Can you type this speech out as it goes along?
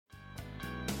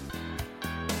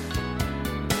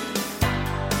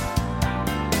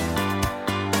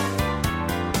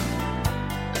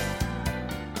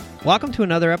Welcome to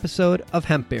another episode of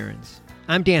Hemp Barons.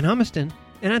 I'm Dan Humiston,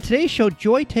 and on today's show,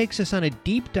 Joy takes us on a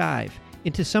deep dive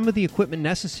into some of the equipment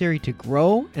necessary to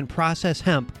grow and process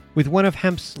hemp with one of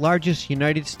hemp's largest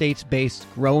United States-based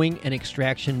growing and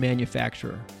extraction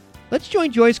manufacturer. Let's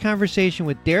join Joy's conversation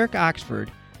with Derek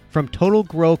Oxford from Total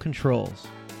Grow Controls.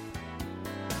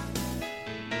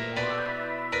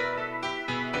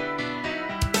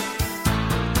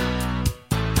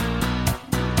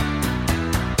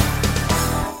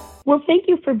 Well, thank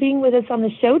you for being with us on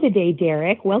the show today,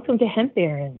 Derek. Welcome to Hemp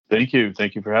Barons. Thank you.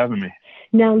 Thank you for having me.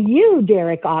 Now, you,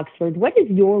 Derek Oxford, what is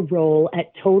your role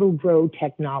at Total Grow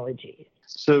Technologies?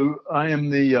 So I am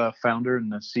the founder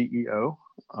and the CEO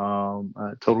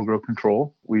at Total Grow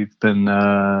Control. We've been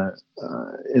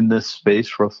in this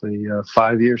space roughly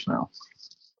 5 years now.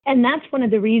 And that's one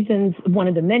of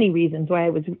the many reasons why I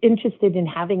was interested in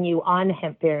having you on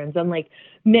Hemp Barons. Unlike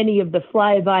many of the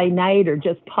fly-by-night or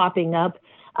just popping up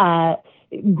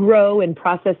grow and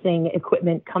processing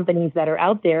equipment companies that are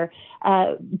out there,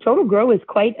 Total Grow is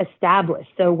quite established.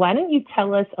 So why don't you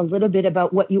tell us a little bit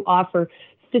about what you offer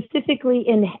specifically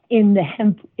in the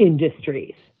hemp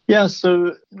industries? Yeah,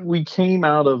 so we came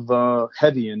out of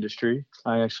heavy industry.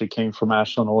 I actually came from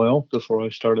Ashland Oil before I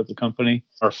started the company.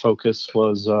 Our focus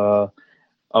was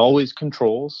always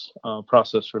controls,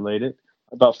 process related.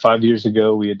 About 5 years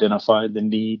ago, we identified the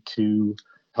need to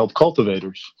help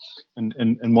cultivators. And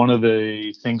one of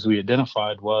the things we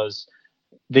identified was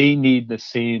they need the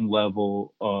same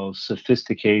level of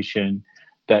sophistication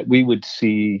that we would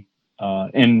see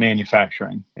in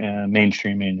manufacturing,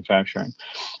 mainstream manufacturing,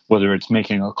 whether it's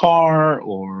making a car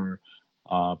or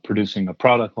producing a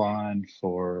product line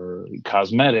for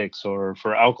cosmetics or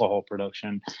for alcohol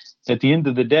production. At the end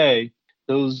of the day,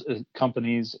 those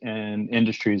companies and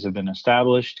industries have been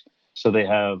established. So they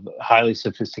have highly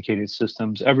sophisticated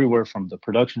systems everywhere from the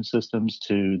production systems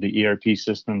to the ERP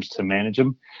systems to manage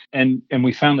them. And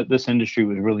we found that this industry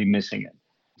was really missing it.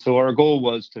 So our goal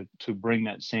was to bring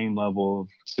that same level of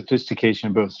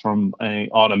sophistication, both from a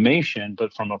automation,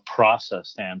 but from a process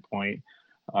standpoint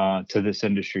to this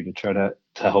industry to try to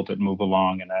help it move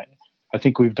along. And I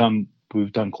think we've done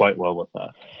quite well with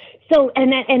that. So,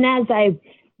 and as I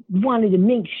wanted to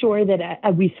make sure that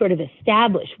we sort of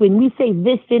establish, when we say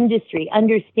this industry,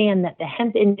 understand that the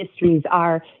hemp industries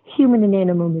are human and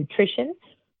animal nutrition,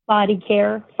 body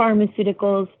care,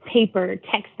 pharmaceuticals, paper,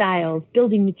 textiles,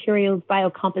 building materials,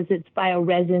 biocomposites,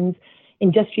 bioresins,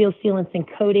 industrial sealants and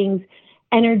coatings,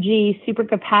 energy,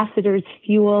 supercapacitors,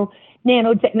 fuel,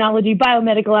 nanotechnology,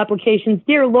 biomedical applications.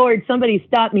 Dear Lord, somebody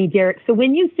stop me, Derek. So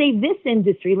when you say this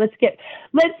industry, let's get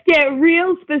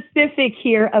real specific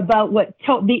here about what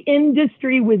the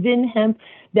industry within hemp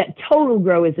that Total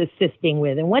Grow is assisting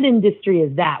with. And what industry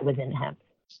is that within hemp?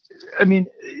 I mean,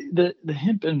 the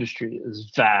hemp industry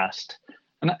is vast.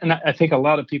 And I think a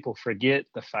lot of people forget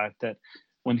the fact that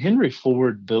when Henry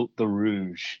Ford built the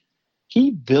Rouge, he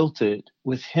built it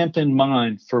with hemp in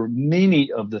mind for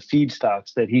many of the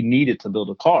feedstocks that he needed to build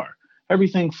a car.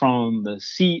 Everything from the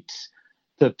seats,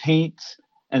 the paints,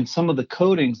 and some of the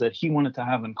coatings that he wanted to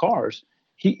have in cars,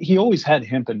 he always had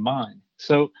hemp in mind.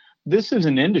 So this is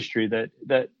an industry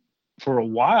that for a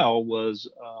while was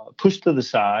pushed to the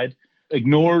side,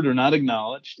 ignored or not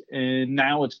acknowledged, and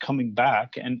now it's coming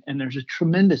back. And there's a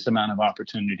tremendous amount of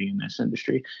opportunity in this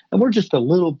industry. And we're just a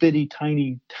little bitty,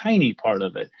 tiny part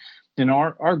of it. And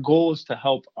our goal is to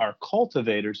help our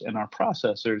cultivators and our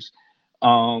processors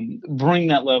bring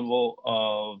that level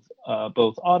of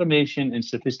both automation and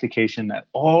sophistication that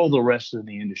all the rest of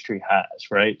the industry has,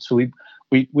 right? So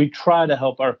we try to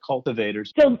help our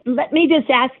cultivators. So let me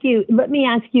ask you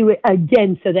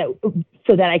again so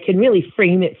that I can really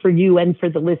frame it for you and for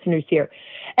the listeners here.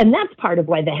 And that's part of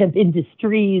why the Hemp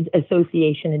Industries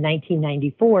Association in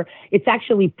 1994, it's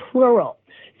actually plural.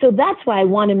 So that's why I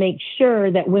want to make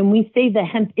sure that when we say the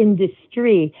hemp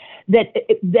industry, that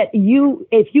you,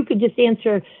 if you could just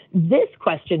answer this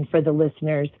question for the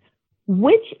listeners,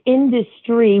 which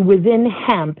industry within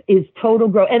hemp is Total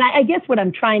Grow? And I guess what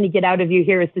I'm trying to get out of you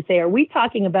here is to say, are we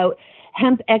talking about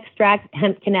hemp extracts,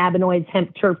 hemp cannabinoids,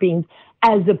 hemp terpenes,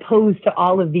 as opposed to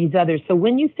all of these others? So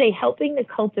when you say helping the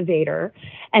cultivator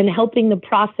and helping the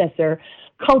processor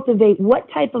cultivate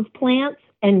what type of plants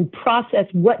and process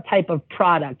what type of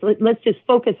product? Let's just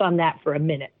focus on that for a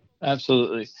minute.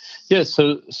 Absolutely. Yeah,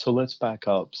 so let's back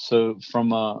up. So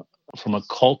from a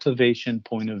cultivation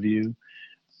point of view,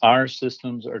 our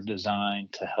systems are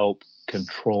designed to help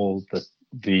control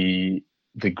the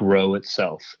grow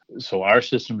itself. So our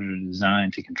systems are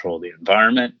designed to control the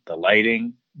environment, the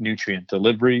lighting, nutrient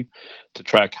delivery, to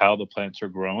track how the plants are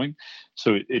growing.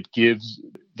 So it gives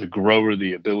the grower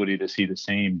the ability to see the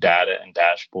same data and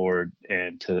dashboard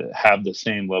and to have the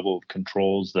same level of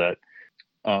controls that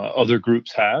other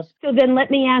groups have. So then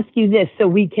let me ask you this so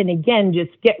we can, again,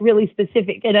 just get really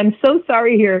specific. And I'm so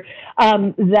sorry here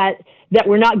that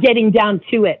we're not getting down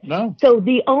to it. No. So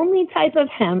the only type of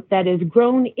hemp that is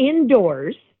grown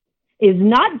indoors is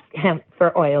not hemp for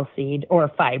oilseed or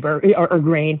fiber or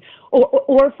grain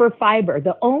or for fiber.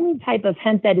 The only type of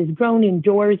hemp that is grown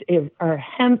indoors are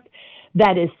hemp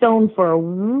that is sown for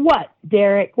what,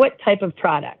 Derek? What type of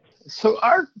products? So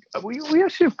we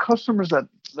actually have customers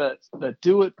that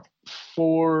do it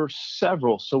for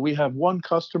several. So we have one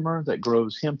customer that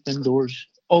grows hemp indoors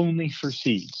only for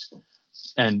seeds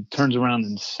and turns around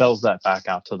and sells that back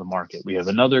out to the market. We have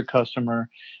another customer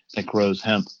that grows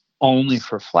hemp only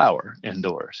for flower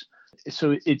indoors.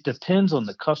 So it depends on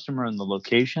the customer and the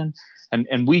location.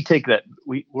 And we take that,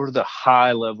 we're the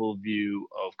high level view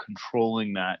of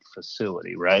controlling that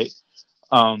facility, right?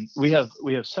 We have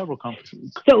several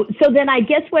companies. So then I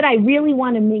guess what I really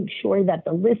want to make sure that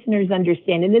the listeners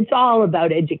understand, and it's all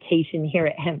about education here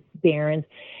at Hemp Barons,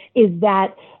 is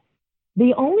that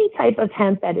the only type of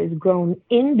hemp that is grown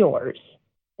indoors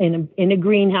in a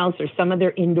greenhouse or some other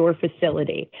indoor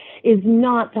facility is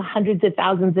not the hundreds of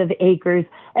thousands of acres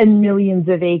and millions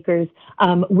of acres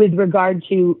with regard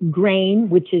to grain,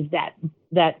 which is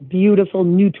that beautiful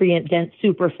nutrient-dense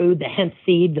superfood, the hemp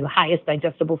seed, the highest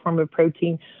digestible form of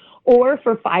protein, or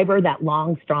for fiber, that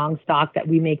long, strong stalk that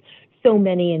we make so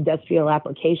many industrial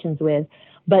applications with.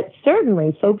 But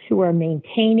certainly folks who are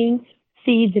maintaining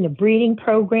seeds in a breeding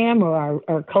program or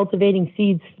are cultivating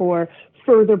seeds for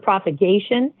further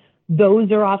propagation,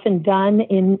 those are often done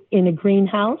in a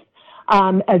greenhouse.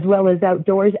 As well as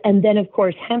outdoors. And then, of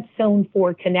course, hemp sown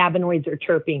for cannabinoids or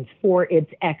terpenes for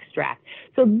its extract.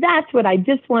 So that's what I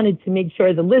just wanted to make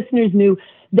sure the listeners knew,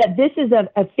 that this is a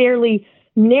fairly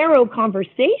narrow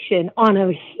conversation on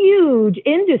a huge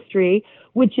industry,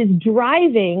 which is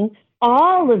driving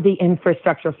all of the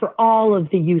infrastructure for all of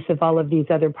the use of all of these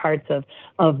other parts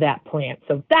of that plant.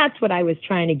 So that's what I was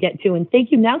trying to get to. And thank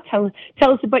you. Now tell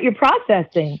us about your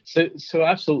processing. So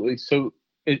absolutely. So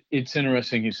it's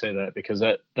interesting you say that, because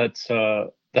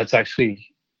that's actually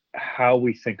how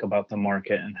we think about the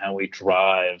market and how we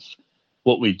drive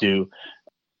what we do.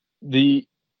 The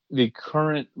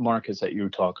current markets that you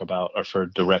talk about are for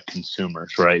direct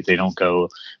consumers, right? They don't go.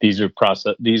 These are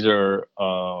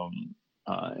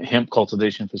hemp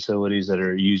cultivation facilities that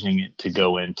are using it to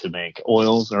go in to make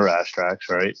oils or extracts,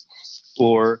 right?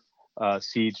 Or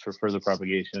seeds for further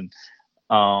propagation.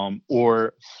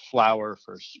 Or flower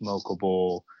for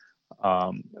smokable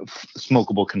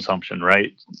consumption,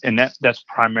 right? And that's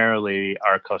primarily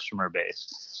our customer base.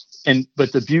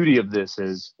 But the beauty of this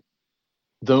is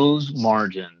those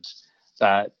margins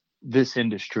that this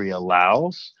industry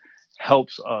allows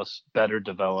helps us better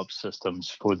develop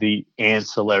systems for the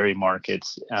ancillary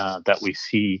markets that we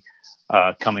see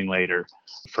coming later,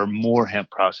 for more hemp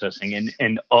processing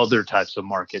and other types of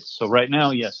markets. So right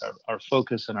now, yes, our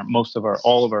focus and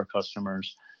all of our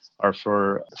customers are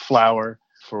for flower,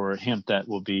 for hemp that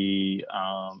will be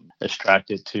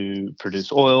extracted to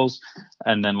produce oils,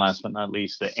 and then last but not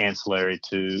least, the ancillary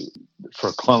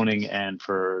for cloning and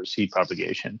for seed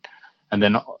propagation. And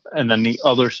then the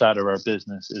other side of our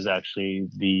business is actually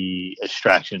the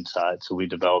extraction side. So we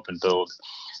develop and build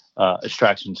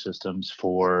extraction systems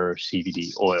for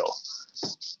CBD oil.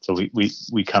 So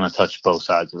we kind of touch both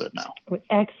sides of it now.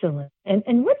 Excellent.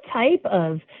 And what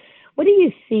do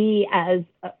you see as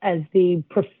the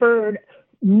preferred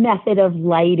method of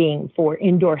lighting for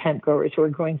indoor hemp growers who are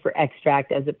growing for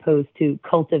extract as opposed to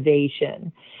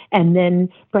cultivation? And then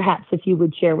perhaps if you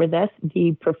would share with us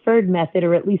the preferred method,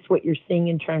 or at least what you're seeing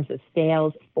in terms of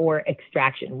sales for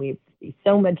extraction. We see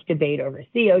so much debate over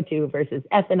CO2 versus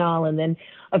ethanol. And then,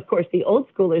 of course, the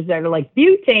old schoolers that are like,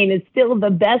 butane is still the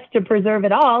best to preserve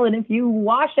it all. And if you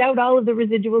wash out all of the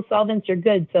residual solvents, you're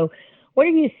good. So what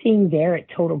are you seeing there at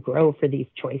Total Grow for these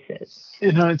choices?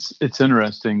 It's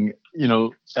interesting.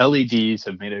 LEDs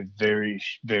have made a very,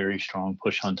 very strong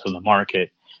push onto the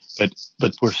market,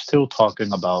 but we're still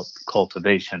talking about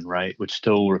cultivation, right? Which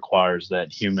still requires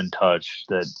that human touch,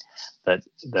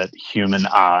 that human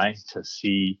eye to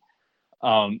see.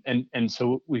 And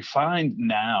so we find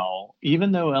now,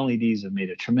 even though LEDs have made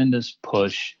a tremendous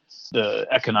push, the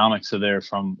economics are there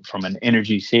from an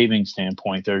energy saving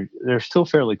standpoint. They're still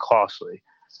fairly costly.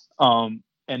 And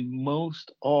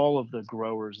most all of the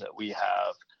growers that we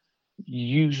have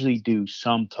usually do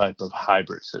some type of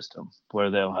hybrid system where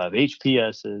they'll have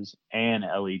HPSs and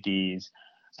LEDs,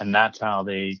 and that's how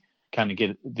they kind of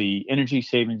get the energy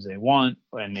savings they want,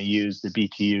 and they use the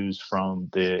BTUs from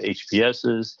the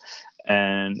HPSs,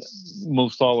 and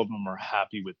most all of them are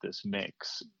happy with this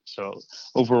mix. So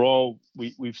overall,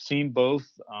 we've seen both,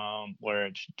 where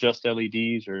it's just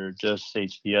LEDs or just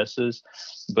HPSs,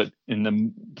 but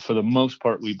for the most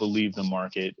part, we believe the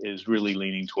market is really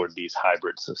leaning toward these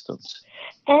hybrid systems.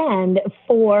 And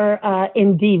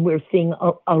indeed, we're seeing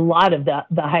a lot of the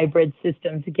hybrid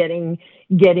systems getting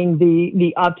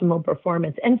the optimal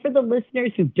performance. And for the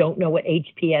listeners who don't know what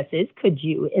HPS is, could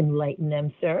you enlighten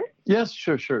them, sir? Yes,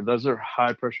 sure. Those are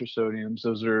high pressure sodiums.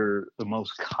 Those are the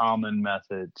most common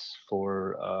methods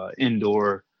for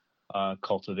indoor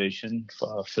cultivation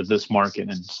for this market,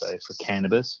 and say for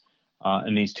cannabis.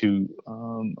 And these two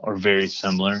are very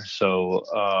similar. So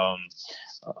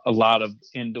a lot of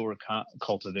indoor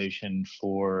cultivation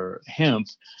for hemp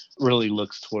really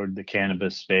looks toward the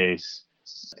cannabis space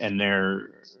and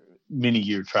their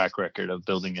many-year track record of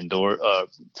building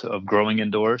of growing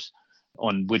indoors,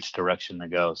 on which direction to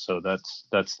go. So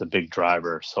that's the big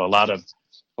driver. So a lot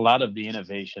of the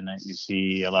innovation that you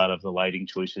see, a lot of the lighting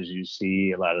choices you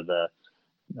see, a lot of the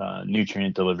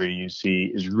nutrient delivery you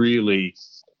see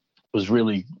was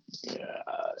really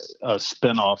a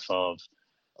spinoff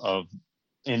of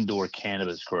indoor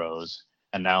cannabis grows,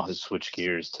 and now has switched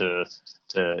gears to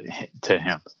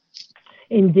hemp.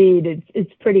 Indeed,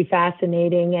 it's pretty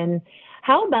fascinating. And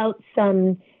how about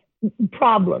some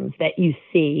problems that you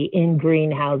see in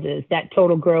greenhouses that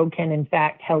Total Grow can in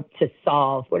fact help to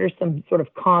solve? What are some sort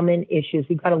of common issues?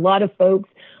 We've got a lot of folks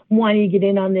wanting to get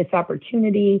in on this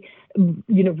opportunity,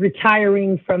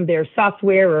 retiring from their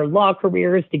software or law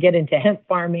careers to get into hemp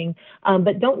farming,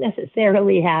 but don't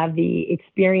necessarily have the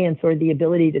experience or the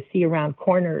ability to see around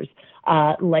corners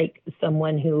like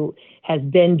someone who has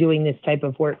been doing this type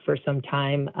of work for some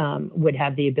time would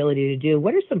have the ability to do.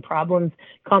 What are some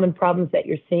common problems that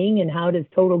you're seeing, and how does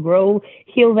Total Grow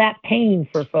heal that pain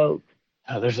for folks?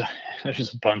 There's a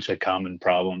bunch of common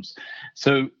problems.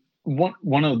 So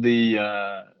one of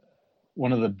the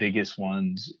biggest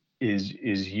ones is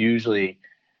usually,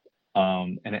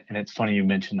 and it's funny you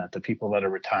mentioned that, the people that are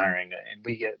retiring, and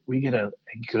we get a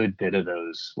good bit of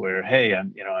those where, hey,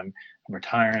 I'm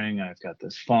retiring, I've got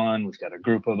this fund, we've got a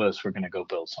group of us, we're going to go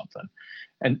build something,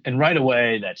 and right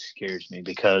away that scares me,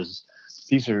 because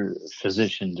these are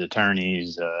physicians,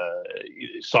 attorneys,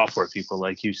 software people,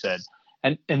 like you said,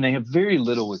 and they have very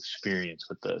little experience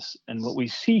with this. And what we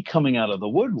see coming out of the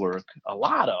woodwork, a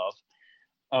lot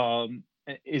of,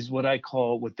 is what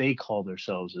they call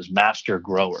themselves as master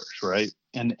growers, right?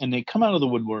 And they come out of the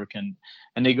woodwork and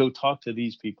they go talk to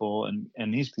these people,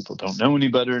 and these people don't know any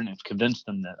better, and have convinced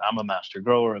them that I'm a master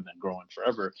grower, I've been growing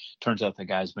forever. Turns out the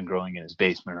guy's been growing in his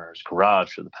basement or his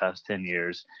garage for the past 10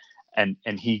 years, and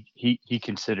he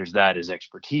considers that his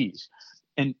expertise.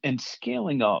 And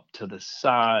scaling up to the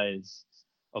size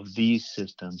of these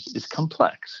systems is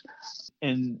complex.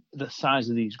 And the size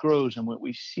of these grows, and what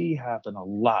we see happen a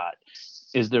lot,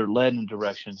 is they're led in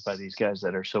directions by these guys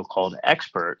that are so-called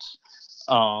experts,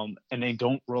 and they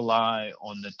don't rely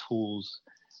on the tools,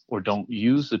 or don't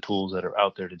use the tools that are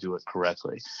out there to do it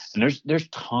correctly. And there's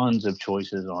tons of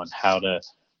choices on how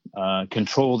to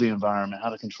control the environment, how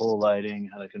to control lighting,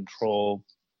 how to control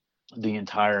the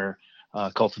entire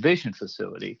cultivation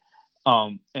facility.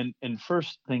 And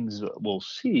first things we'll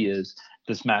see is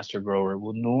this master grower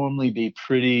will normally be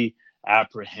pretty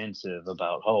apprehensive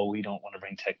about, we don't want to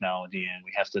bring technology in,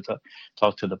 we have to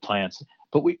talk to the plants.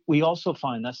 But we also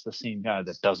find that's the same guy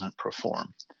that doesn't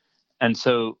perform. And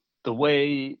so the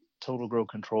way Total Grow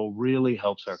Control really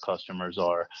helps our customers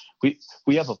are,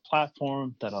 we have a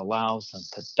platform that allows them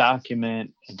to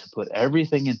document and to put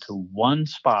everything into one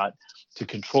spot to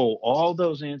control all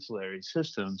those ancillary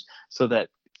systems, so that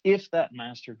if that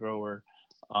master grower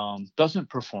doesn't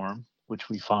perform, which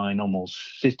we find almost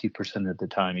 50% of the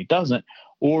time he doesn't,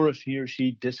 or if he or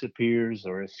she disappears,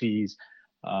 or if he's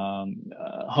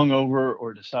hungover,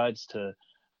 or decides to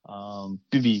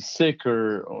be sick,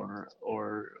 or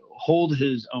hold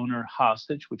his owner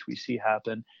hostage, which we see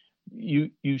happen,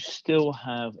 you still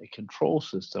have a control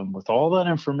system with all that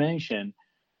information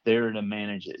there to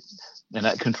manage it. And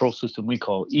that control system we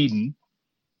call Eden.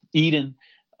 Eden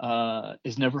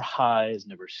is never high, is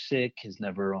never sick, is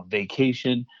never on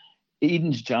vacation.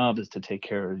 Eden's job is to take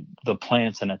care of the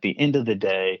plants, and at the end of the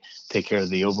day, take care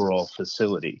of the overall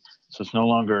facility. So it's no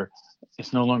longer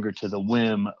to the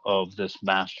whim of this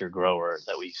master grower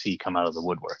that we see come out of the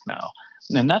woodwork now.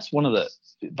 And that's one of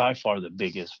by far the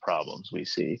biggest problems we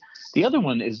see. The other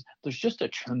one is there's just a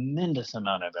tremendous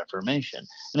amount of information,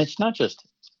 and it's not just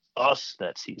us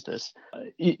that sees this.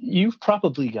 You've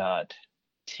probably got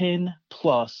 10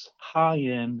 plus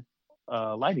high-end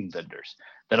lighting vendors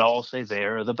that all say they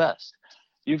are the best.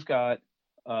 You've got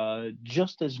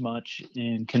just as much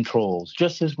in controls,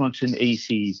 just as much in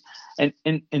ACs.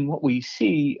 And what we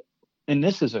see, and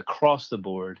this is across the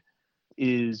board,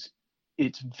 is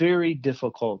it's very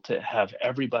difficult to have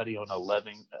everybody on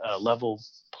a level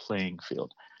playing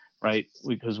field, right?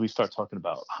 Because we start talking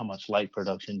about how much light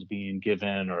production is being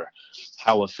given, or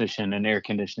how efficient an air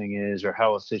conditioning is, or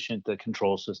how efficient the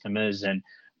control system is, and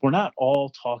we're not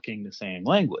all talking the same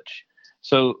language.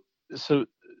 So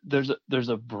there's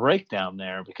a breakdown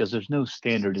there because there's no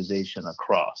standardization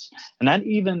across, and that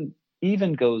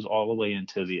even goes all the way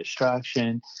into the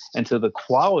extraction and to the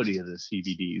quality of the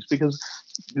CVDs, because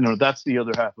that's the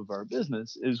other half of our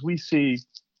business. Is we see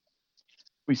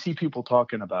people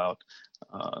talking about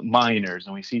miners,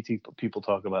 and we see people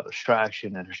talk about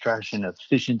extraction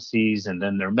efficiencies, and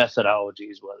then their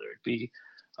methodologies, whether it be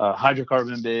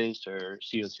hydrocarbon based or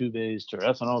CO2 based or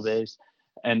ethanol based,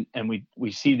 and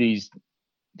we see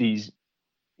these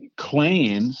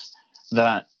claims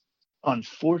that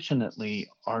unfortunately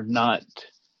are not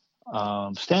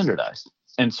standardized.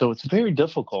 And so it's very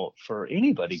difficult for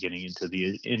anybody getting into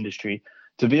the industry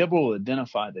to be able to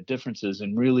identify the differences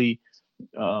and really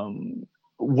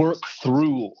work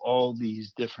through all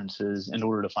these differences in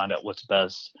order to find out what's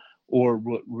best, or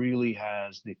what really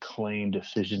has the claimed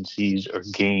efficiencies or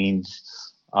gains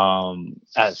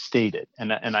as stated.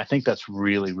 And I think that's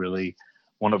really, really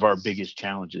one of our biggest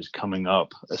challenges coming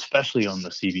up, especially on the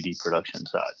CVD production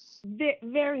side.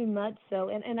 Very much so.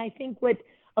 And I think what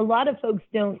a lot of folks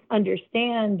don't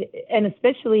understand, and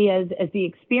especially as the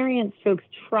experienced folks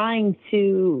trying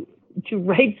to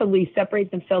rightfully separate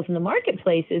themselves in the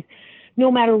marketplace, is no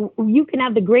matter, you can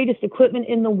have the greatest equipment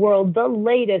in the world, the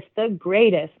latest, the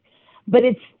greatest, but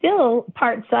it's still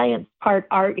part science, part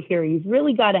art here. You've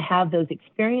really got to have those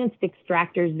experienced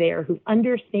extractors there who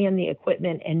understand the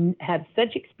equipment and have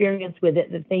such experience with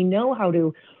it that they know how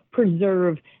to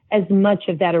preserve as much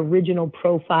of that original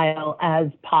profile as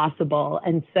possible.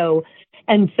 And so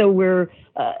we're,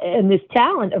 and this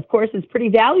talent, of course, is pretty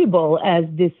valuable as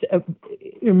this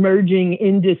emerging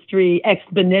industry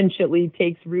exponentially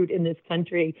takes root in this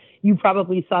country. You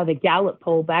probably saw the Gallup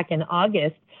poll back in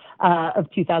August of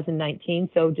 2019,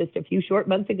 so just a few short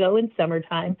months ago in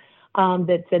summertime,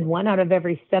 that said 1 out of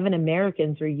every 7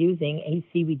 Americans are using a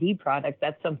CVD product.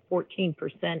 That's some 14%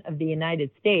 of the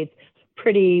United States.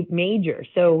 Pretty major.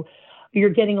 So you're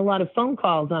getting a lot of phone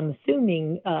calls, I'm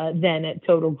assuming, then at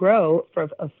Total Grow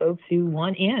of folks who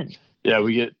want in. Yeah,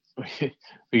 we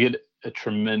get a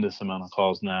tremendous amount of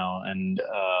calls now, and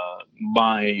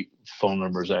my phone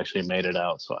number's actually made it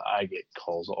out, so I get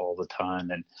calls all the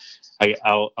time, and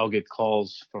I'll get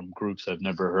calls from groups I've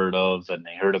never heard of, and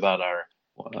they heard about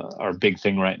our big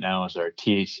thing right now is our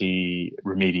THC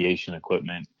remediation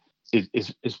equipment.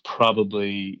 Is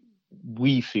probably,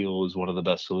 we feel, is one of the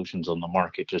best solutions on the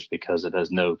market, just because it has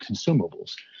no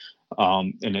consumables,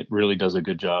 and it really does a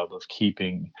good job of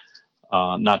keeping,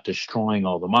 not destroying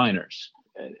all the miners.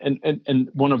 And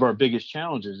one of our biggest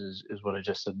challenges is what I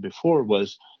just said before,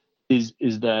 is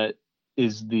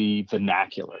the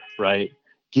vernacular, right?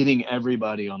 Getting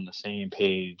everybody on the same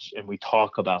page, and we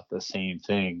talk about the same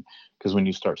thing, because when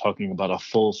you start talking about a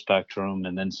full spectrum,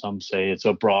 and then some say it's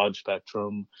a broad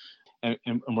spectrum,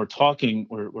 and we're talking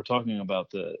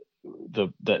about the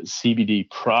CBD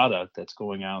product that's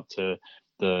going out to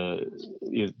the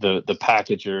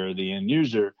packager, the end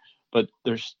user, but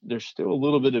there's still a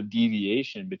little bit of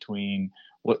deviation between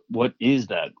what is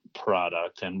that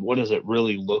product and what does it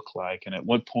really look like, and at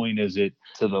what point is it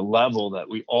to the level that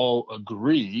we all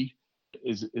agree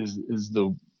is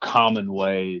the common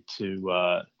way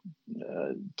to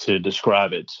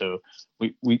describe it. So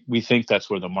we think that's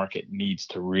where the market needs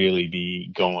to really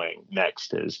be going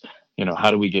next, is,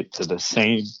 how do we get to the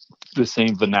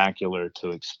same vernacular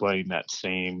to explain that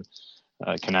same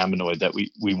cannabinoid that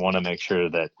we want to make sure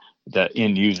that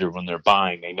end user, when they're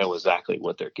buying, they know exactly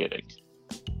what they're getting.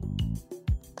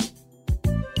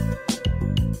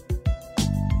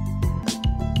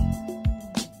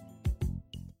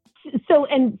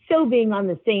 So being on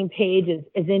the same page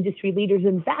as industry leaders,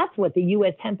 and that's what the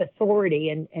U.S. Hemp Authority,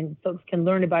 and folks can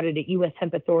learn about it at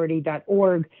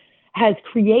ushempauthority.org, has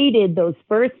created those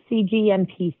first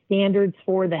CGMP standards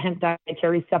for the hemp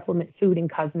dietary supplement, food, and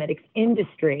cosmetics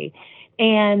industry.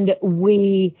 And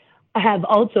we have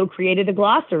also created a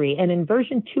glossary. And in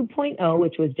version 2.0,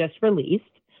 which was just released,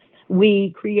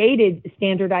 we created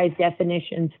standardized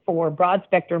definitions for broad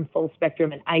spectrum, full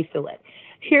spectrum, and isolate.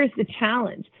 Here's the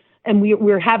challenge. and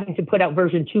we're having to put out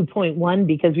version 2.1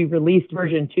 because we released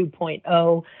version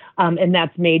 2.0. And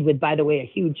that's made with, by the way, a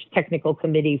huge technical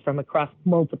committee from across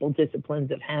multiple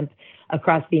disciplines of hemp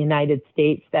across the United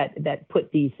States that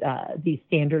put these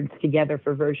standards together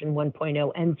for version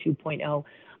 1.0 and 2.0.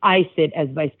 I sit as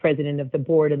vice president of the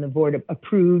board, and the board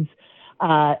approves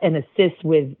and assists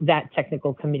with that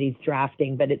technical committee's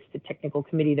drafting, but it's the technical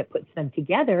committee that puts them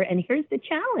together. And here's the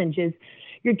challenge: is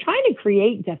you're trying to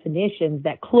create definitions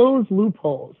that close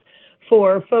loopholes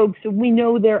for folks. We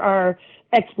know there are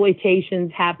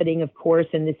exploitations happening, of course,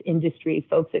 in this industry,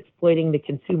 folks exploiting the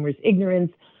consumer's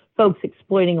ignorance, folks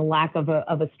exploiting a lack of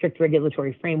a strict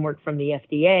regulatory framework from the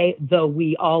FDA, though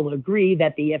we all agree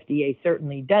that the FDA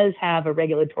certainly does have a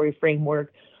regulatory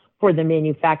framework for the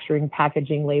manufacturing,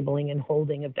 packaging, labeling, and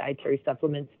holding of dietary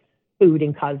supplements, food,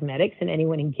 and cosmetics. And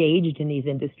anyone engaged in these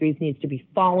industries needs to be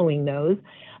following those,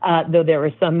 though there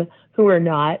are some who are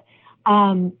not.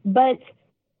 But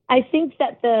I think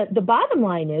that the bottom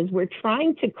line is we're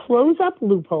trying to close up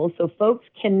loopholes so folks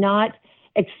cannot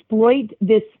exploit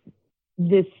this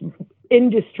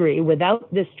industry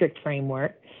without this strict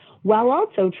framework, while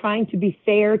also trying to be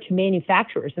fair to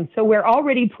manufacturers. And so we're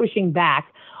already pushing back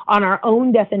on our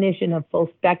own definition of full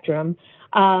spectrum.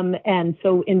 And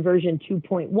so in version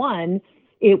 2.1,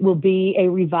 it will be a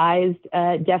revised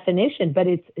definition, but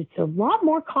it's a lot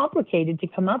more complicated to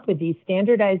come up with these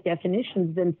standardized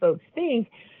definitions than folks think,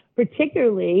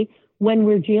 particularly when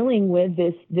we're dealing with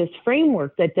this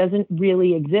framework that doesn't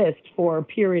really exist for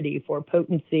purity, for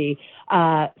potency,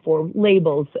 for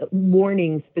labels,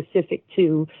 warnings specific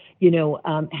to,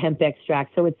 hemp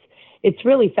extract. So it's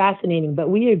really fascinating, but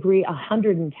we agree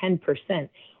 110%.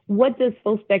 What does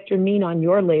full spectrum mean on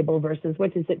your label versus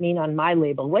what does it mean on my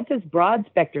label? What does broad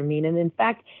spectrum mean? And in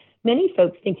fact, many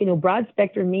folks think, broad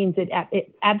spectrum means it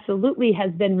absolutely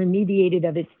has been remediated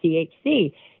of its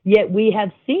THC. Yet we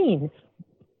have seen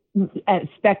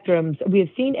spectrums, we have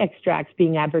seen extracts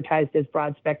being advertised as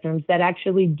broad spectrums that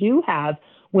actually do have,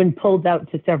 when pulled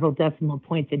out to several decimal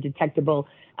points, a detectable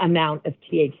amount of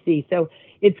THC. So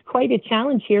it's quite a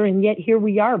challenge here, and yet here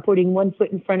we are putting one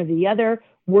foot in front of the other,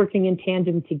 working in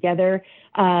tandem together,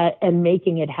 and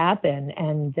making it happen.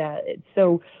 And it's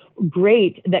so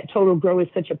great that Total Grow is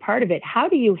such a part of it. How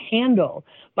do you handle,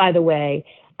 by the way,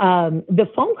 the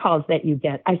phone calls that you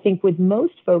get? I think with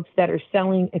most folks that are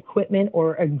selling equipment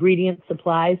or ingredient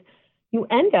supplies, you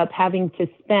end up having to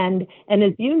spend, and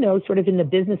as you know, sort of in the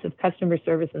business of customer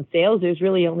service and sales, there's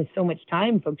really only so much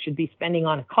time folks should be spending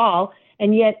on a call,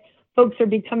 and yet folks are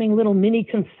becoming little mini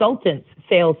consultants,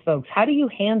 sales folks. How do you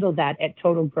handle that at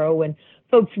Total Grow when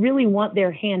folks really want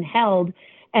their hand held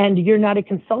and you're not a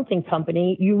consulting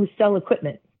company, you sell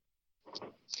equipment?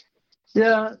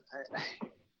 Yeah,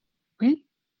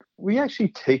 we actually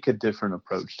take a different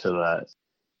approach to that.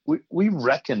 We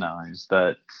recognize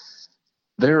that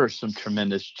there are some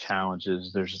tremendous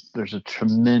challenges. There's a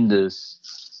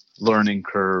tremendous learning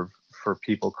curve for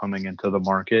people coming into the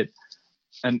market.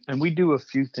 And we do a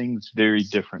few things very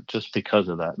different just because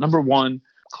of that. Number one,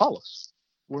 call us.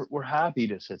 We're happy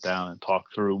to sit down and talk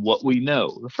through what we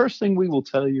know. The first thing we will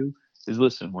tell you is,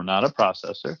 listen, we're not a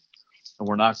processor and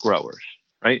we're not growers,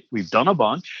 right? We've done a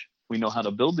bunch. We know how to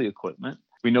build the equipment.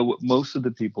 We know what most of the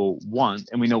people want,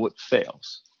 and we know what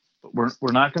fails. But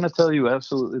we're not going to tell you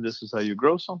absolutely this is how you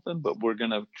grow something, but we're going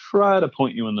to try to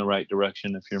point you in the right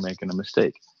direction if you're making a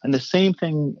mistake. And the same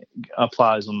thing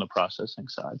applies on the processing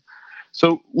side.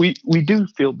 So we do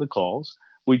field the calls.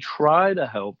 We try to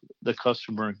help the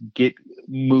customer get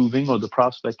moving, or the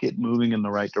prospect get moving in the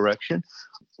right direction.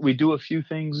 We do a few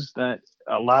things that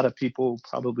a lot of people,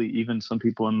 probably even some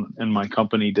people in my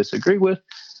company, disagree with.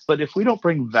 But if we don't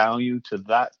bring value to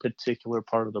that particular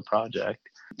part of the project,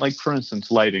 like for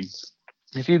instance, lighting,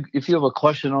 if you have a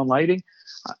question on lighting,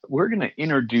 we're going to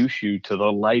introduce you to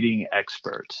the lighting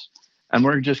experts. And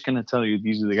we're just going to tell you,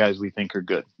 these are the guys we think are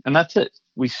good. And that's it.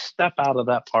 We step out of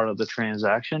that part of the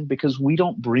transaction because we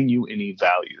don't bring you any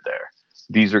value there.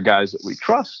 These are guys that we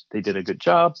trust. They did a good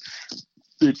job.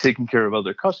 They're taking care of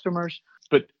other customers.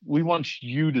 But we want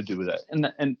you to do that.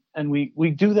 And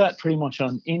we do that pretty much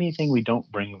on anything we don't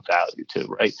bring value to,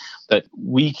 right? That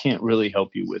we can't really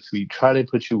help you with. We try to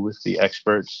put you with the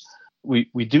experts. We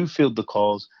do field the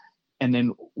calls. And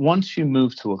then once you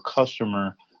move to a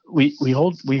customer, we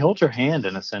hold your hand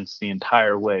in a sense the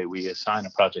entire way. We assign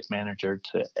a project manager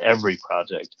to every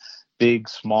project, big,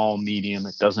 small, medium,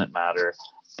 it doesn't matter.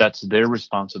 That's their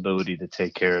responsibility to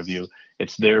take care of you.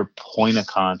 It's their point of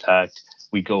contact.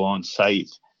 We go on site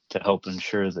to help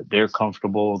ensure that they're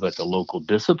comfortable, that the local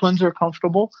disciplines are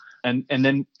comfortable. And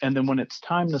then when it's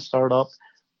time to start up,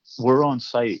 we're on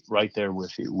site right there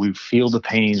with you. We feel the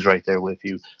pains right there with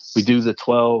you. We do the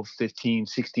 12, 15,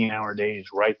 16-hour days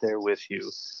right there with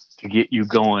you to get you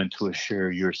going to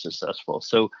assure you're successful.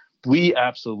 So we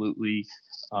absolutely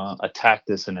attack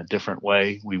this in a different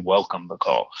way. We welcome the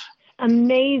calls.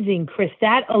 Amazing, Chris.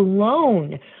 That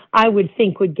alone, I would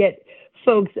think, would get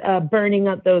folks burning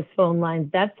up those phone lines.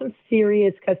 That's some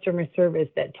serious customer service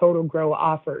that Total Grow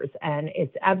offers. And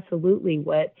it's absolutely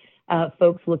what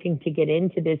folks looking to get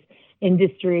into this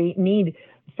industry need.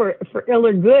 For ill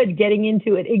or good, getting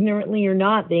into it ignorantly or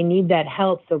not, they need that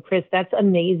help. So, Chris, that's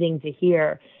amazing to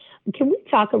hear. Can we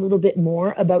talk a little bit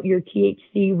more about your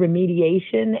THC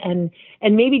remediation and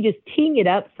maybe just teeing it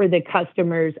up for the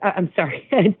customers?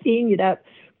 Teeing it up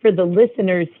for the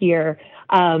listeners here.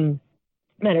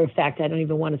 Matter of fact, I don't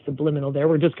even want a subliminal there.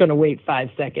 We're just going to wait 5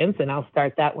 seconds, and I'll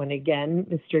start that one again,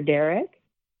 Mr. Derek.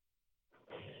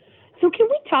 So can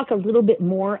we talk a little bit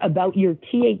more about your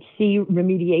THC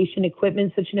remediation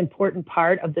equipment, such an important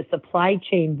part of the supply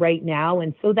chain right now?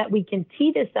 And so that we can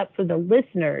tee this up for the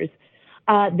listeners,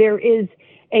 there is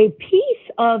a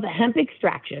piece of hemp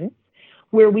extraction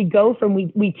where we go from,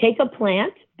 we take a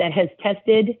plant that has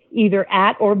tested either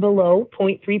at or below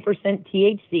 0.3%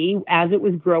 THC as it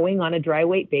was growing on a dry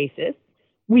weight basis.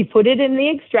 We put it in the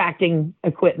extracting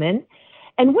equipment.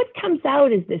 And what comes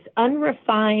out is this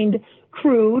unrefined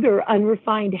crude or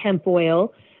unrefined hemp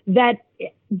oil that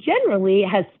generally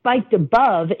has spiked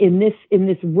above in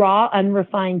this raw,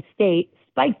 unrefined state,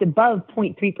 spiked above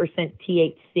 0.3%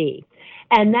 THC.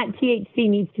 And that THC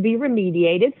needs to be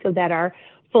remediated so that our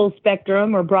full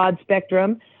spectrum or broad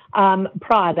spectrum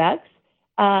products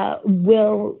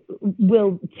will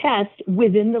test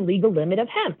within the legal limit of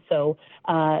hemp. So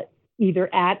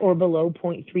either at or below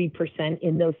 0.3%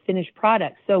 in those finished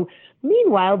products. So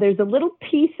meanwhile, there's a little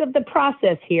piece of the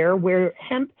process here where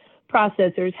hemp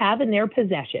processors have in their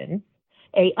possession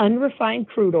a unrefined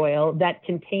crude oil that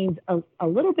contains a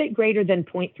little bit greater than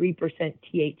 0.3%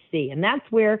 THC. And that's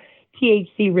where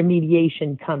THC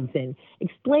remediation comes in.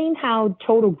 Explain how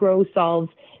Total Grow solves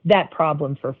that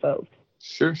problem for folks.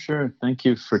 Sure. Thank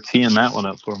you for teeing that one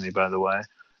up for me, by the way.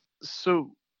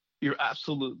 So you're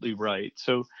absolutely right.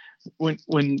 So when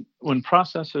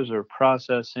processors are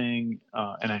processing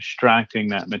and extracting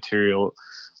that material,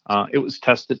 it was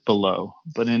tested below.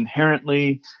 But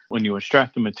inherently, when you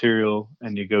extract the material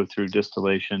and you go through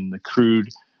distillation, the crude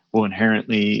will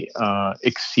inherently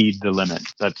exceed the limit.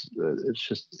 That's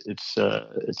it's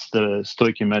the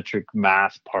stoichiometric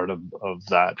math part of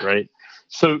that, right?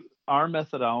 So our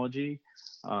methodology,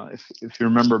 if you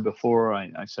remember before,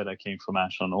 I said I came from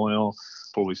Ashland Oil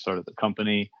before we started the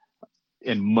company,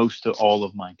 and most of all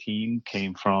of my team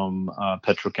came from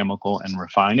petrochemical and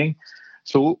refining.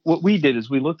 So what we did is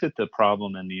we looked at the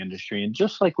problem in the industry, and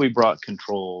just like we brought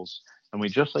controls and we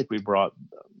brought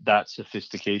that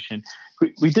sophistication,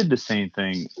 we did the same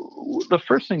thing. The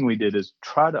first thing we did is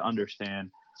try to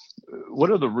understand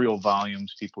what are the real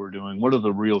volumes people are doing, what are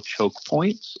the real choke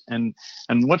points, and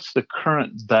what's the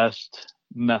current best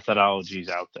methodologies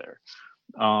out there.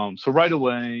 So right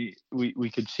away, we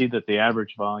could see that the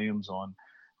average volumes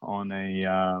on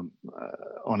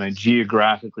a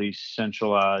geographically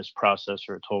centralized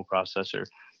processor, a toll processor,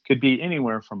 could be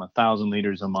anywhere from 1,000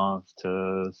 liters a month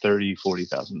to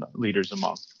 40,000 liters a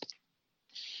month.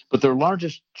 But their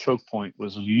largest choke point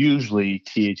was usually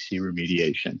THC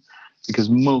remediation, because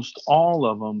most all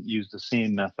of them use the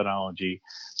same methodology,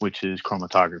 which is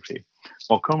chromatography.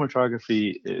 While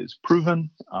chromatography is proven,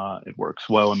 it works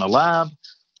well in the lab,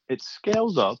 it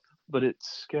scales up, but it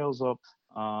scales up,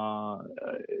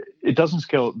 it doesn't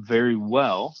scale up very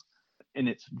well, and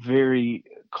it's very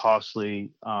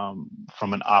costly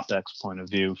from an OpEx point of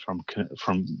view, from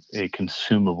a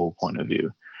consumable point of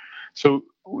view. So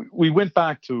we went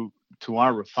back to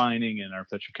our refining and our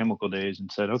petrochemical days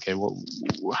and said, okay, well,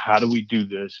 how do we do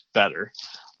this better?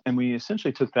 And we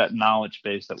essentially took that knowledge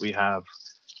base that we have.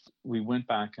 We went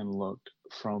back and looked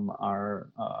from our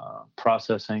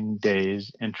processing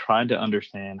days and tried to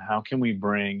understand how can we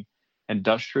bring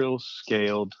industrial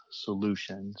scaled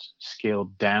solutions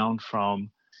scaled down from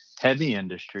heavy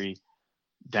industry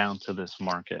down to this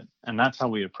market. And that's how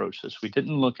we approached this. We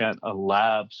didn't look at a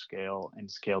lab scale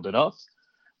and scaled it up.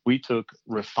 We took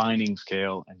refining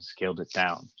scale and scaled it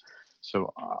down.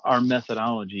 So our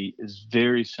methodology is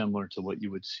very similar to what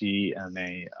you would see in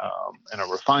a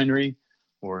refinery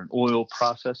or an oil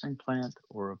processing plant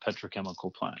or a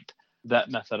petrochemical plant. That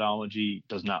methodology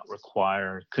does not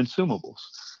require consumables.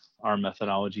 Our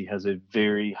methodology has a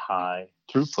very high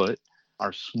throughput.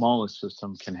 Our smallest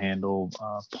system can handle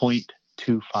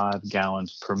 0.25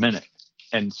 gallons per minute.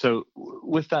 And so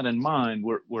with that in mind,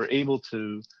 we're able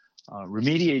to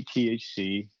remediate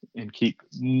THC and keep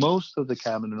most of the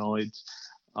cannabinoids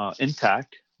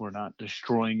intact. We're not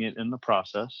destroying it in the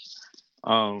process.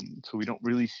 So we don't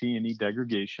really see any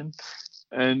degradation.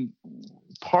 And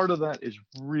part of that is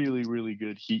really, really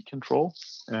good heat control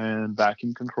and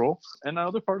vacuum control. And the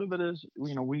other part of it is,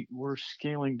 we're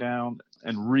scaling down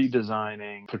and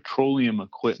redesigning petroleum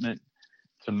equipment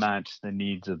to match the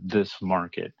needs of this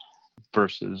market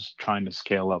versus trying to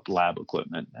scale up lab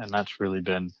equipment. And that's really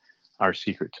been our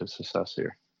secret to success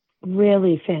here.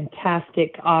 Really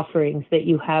fantastic offerings that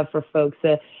you have for folks.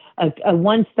 A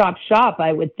one-stop shop,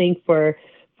 I would think, for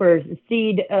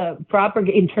seed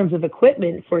in terms of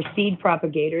equipment for seed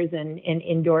propagators and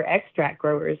indoor extract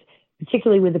growers,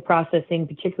 particularly with the processing,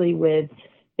 particularly with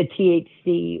the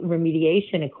THC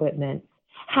remediation equipment.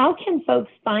 How can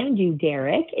folks find you,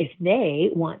 Derek, if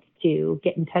they want to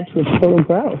get in touch with Total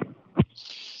Grow?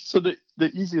 So the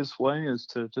easiest way is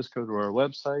to just go to our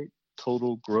website,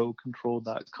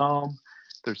 totalgrowcontrol.com.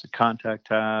 There's a contact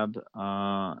tab,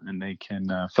 and they can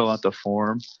fill out the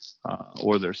form,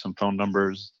 or there's some phone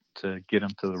numbers to get them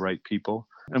to the right people.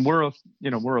 And we're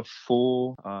a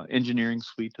full engineering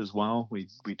suite as well. We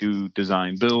do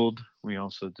design build. We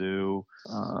also do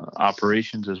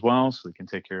operations as well, so we can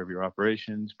take care of your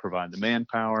operations, provide the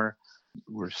manpower.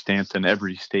 We're stamped in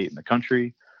every state in the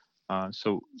country,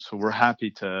 so we're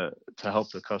happy to help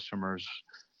the customers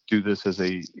do this as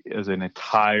an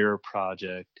entire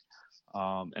project.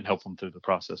 And help them through the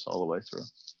process all the way through.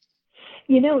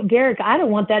 Derek, I don't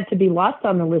want that to be lost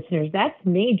on the listeners. That's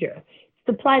major.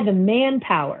 Supply the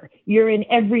manpower. You're in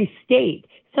every state.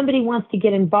 Somebody wants to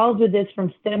get involved with this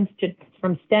from stem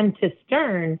to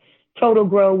stern. Total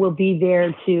Grow will be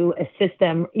there to assist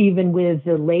them, even with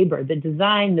the labor, the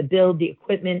design, the build, the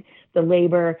equipment, the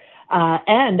labor.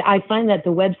 And I find that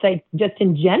the website, just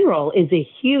in general, is a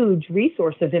huge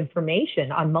resource of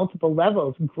information on multiple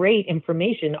levels. Great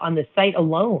information on the site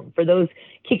alone for those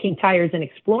kicking tires and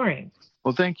exploring.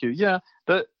 Well, thank you. Yeah,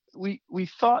 we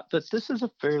thought that this is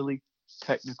a fairly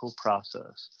technical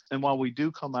process. And while we do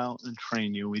come out and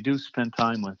train you, we do spend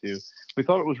time with you, we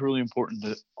thought it was really important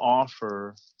to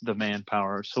offer the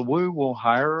manpower. So we will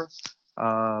hire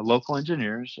local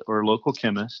engineers or local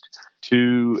chemists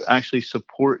to actually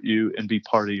support you and be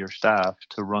part of your staff,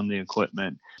 to run the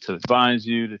equipment, to advise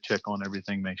you, to check on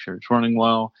everything, make sure it's running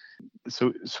well.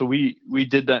 So we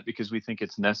did that because we think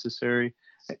it's necessary.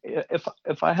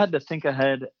 If I had to think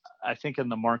ahead, I think in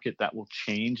the market that will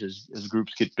change as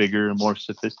groups get bigger and more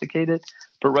sophisticated.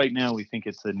 But right now we think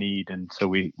it's a need, and so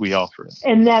we offer it.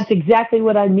 And that's exactly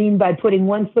what I mean by putting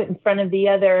one foot in front of the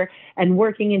other and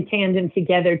working in tandem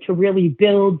together to really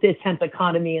build this hemp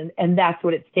economy. And that's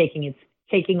what it's taking. It's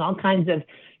taking all kinds of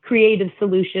creative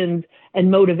solutions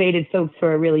and motivated folks who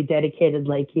are really dedicated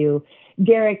like you.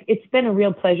 Derek, it's been a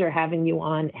real pleasure having you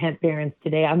on Hemp Barons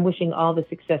today. I'm wishing all the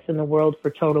success in the world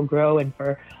for Total Grow and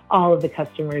for all of the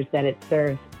customers that it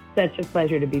serves. Such a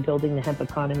pleasure to be building the hemp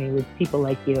economy with people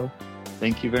like you.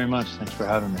 Thank you very much. Thanks for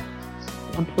having me.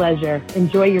 A pleasure.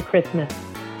 Enjoy your Christmas.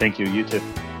 Thank you. You too.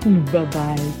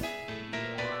 Bye-bye.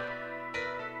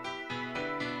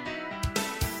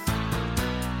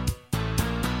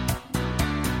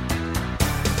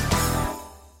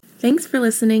 Thanks for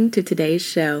listening to today's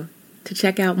show. To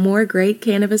check out more great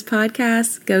cannabis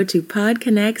podcasts, go to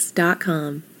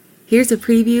podconnects.com. Here's a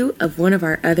preview of one of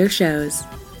our other shows.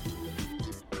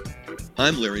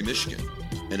 I'm Larry Michigan,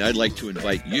 and I'd like to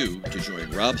invite you to join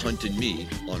Rob Hunt and me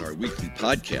on our weekly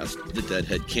podcast, The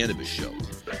Deadhead Cannabis Show.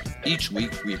 Each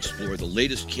week, we explore the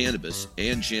latest cannabis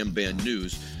and jam band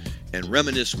news and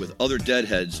reminisce with other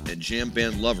Deadheads and jam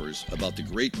band lovers about the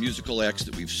great musical acts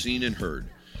that we've seen and heard.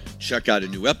 Check out a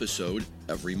new episode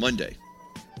every Monday.